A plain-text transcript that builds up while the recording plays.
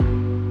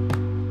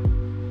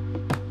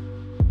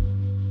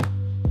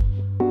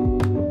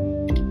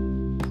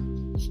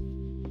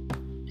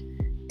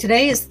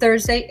Today is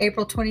Thursday,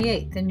 April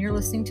 28th, and you're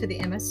listening to the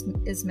MS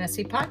is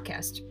Messy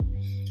podcast.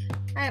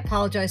 I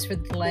apologize for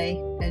the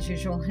delay, as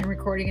usual, in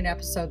recording an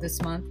episode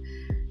this month,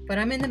 but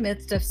I'm in the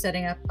midst of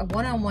setting up a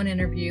one-on-one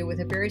interview with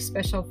a very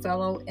special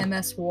fellow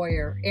MS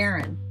warrior,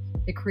 Erin,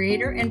 the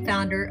creator and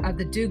founder of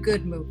the Do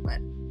Good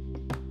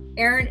movement.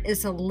 Erin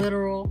is a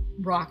literal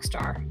rock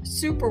star,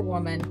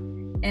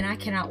 superwoman, and I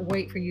cannot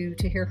wait for you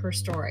to hear her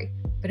story.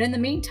 But in the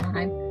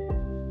meantime,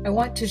 I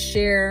want to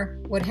share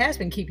what has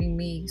been keeping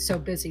me so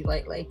busy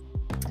lately.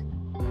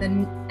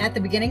 Then, at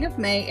the beginning of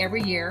May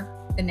every year,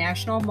 the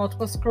National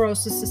Multiple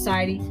Sclerosis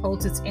Society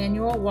holds its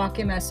annual Walk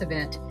MS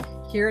event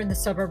here in the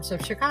suburbs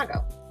of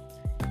Chicago.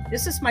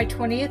 This is my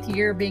 20th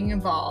year being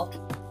involved,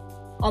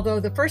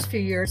 although the first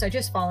few years I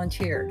just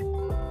volunteered.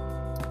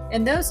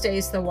 In those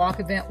days, the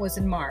walk event was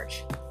in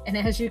March, and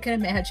as you can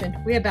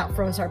imagine, we about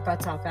froze our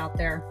butts off out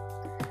there.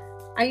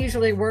 I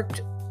usually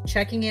worked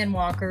checking in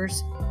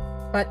walkers,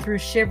 but through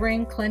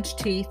shivering, clenched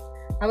teeth,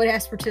 I would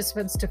ask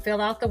participants to fill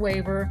out the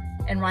waiver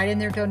and write in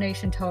their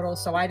donation total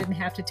so I didn't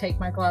have to take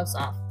my gloves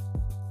off.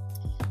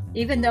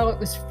 Even though it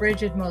was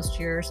frigid most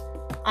years,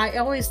 I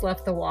always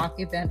left the walk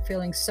event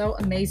feeling so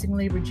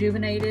amazingly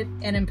rejuvenated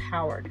and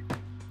empowered.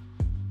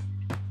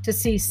 To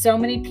see so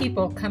many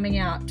people coming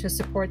out to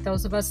support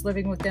those of us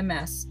living with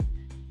MS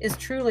is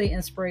truly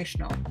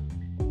inspirational.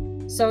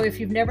 So if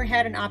you've never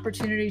had an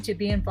opportunity to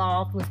be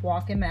involved with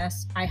Walk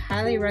MS, I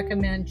highly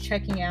recommend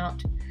checking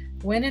out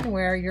when and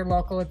where your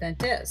local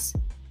event is.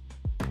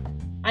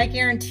 I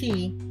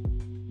guarantee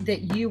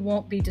that you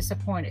won't be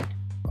disappointed.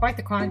 Quite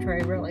the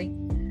contrary, really.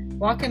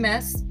 Walk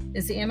MS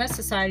is the MS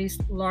Society's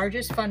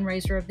largest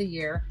fundraiser of the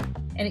year,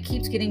 and it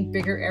keeps getting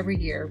bigger every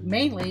year,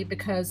 mainly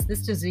because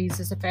this disease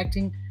is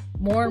affecting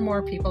more and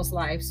more people's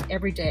lives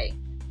every day,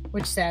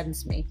 which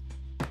saddens me.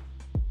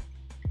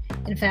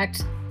 In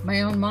fact,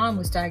 my own mom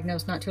was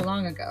diagnosed not too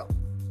long ago.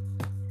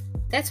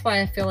 That's why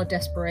I feel a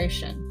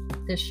desperation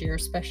this year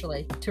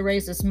especially, to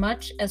raise as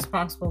much as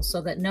possible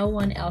so that no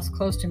one else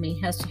close to me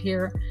has to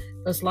hear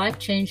those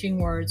life-changing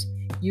words,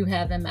 "You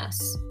have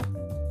MS."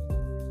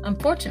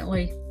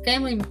 Unfortunately,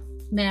 family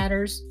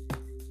matters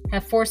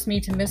have forced me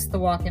to miss the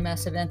Walk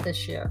MS event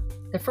this year,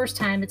 the first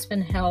time it's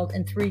been held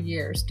in 3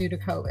 years due to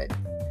COVID.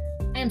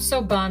 I am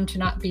so bummed to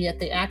not be at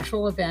the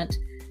actual event,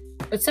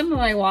 but some of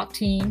my walk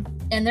team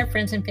and their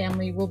friends and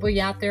family will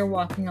be out there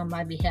walking on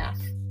my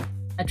behalf.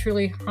 A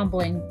truly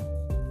humbling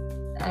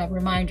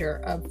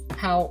reminder of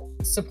how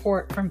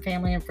support from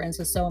family and friends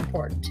is so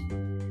important.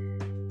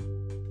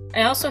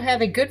 I also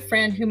have a good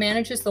friend who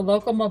manages the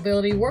local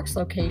Mobility Works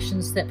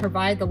locations that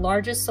provide the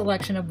largest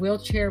selection of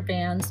wheelchair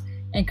vans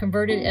and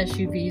converted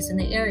SUVs in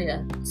the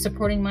area,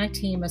 supporting my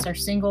team as our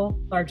single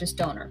largest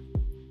donor.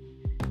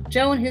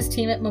 Joe and his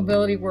team at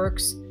Mobility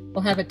Works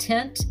will have a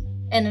tent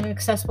and an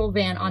accessible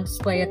van on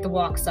display at the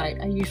walk site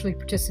I usually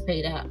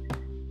participate at,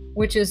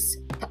 which is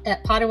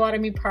at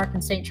Potawatomi Park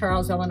in St.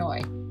 Charles,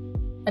 Illinois,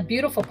 a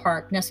beautiful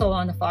park nestled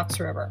on the Fox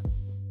River.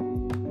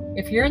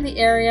 If you're in the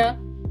area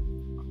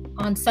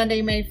on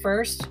Sunday, May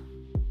 1st,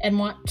 and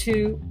want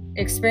to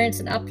experience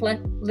an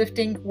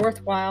uplifting,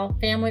 worthwhile,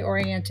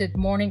 family-oriented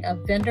morning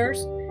of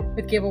vendors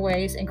with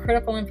giveaways and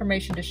critical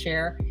information to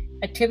share,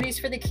 activities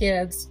for the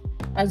kids,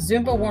 a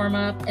Zumba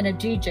warm-up, and a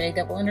DJ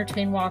that will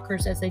entertain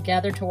walkers as they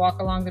gather to walk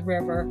along the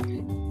river,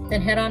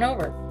 then head on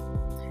over.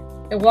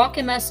 The Walk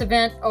MS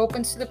event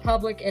opens to the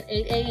public at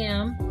 8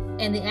 a.m.,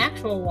 and the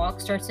actual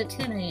walk starts at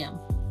 10 a.m.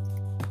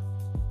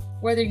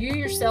 Whether you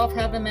yourself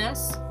have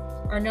MS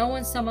or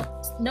know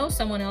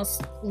someone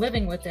else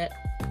living with it,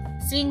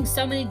 seeing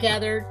so many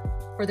gathered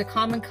for the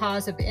common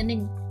cause of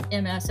ending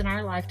MS in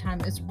our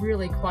lifetime is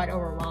really quite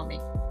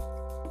overwhelming.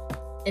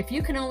 If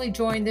you can only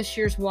join this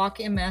year's Walk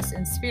MS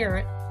in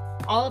spirit,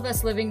 all of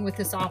us living with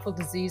this awful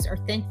disease are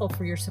thankful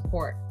for your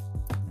support.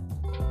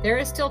 There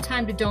is still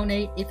time to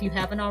donate if you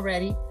haven't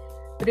already,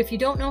 but if you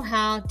don't know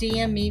how,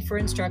 DM me for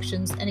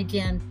instructions. And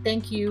again,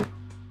 thank you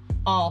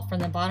all from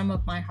the bottom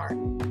of my heart.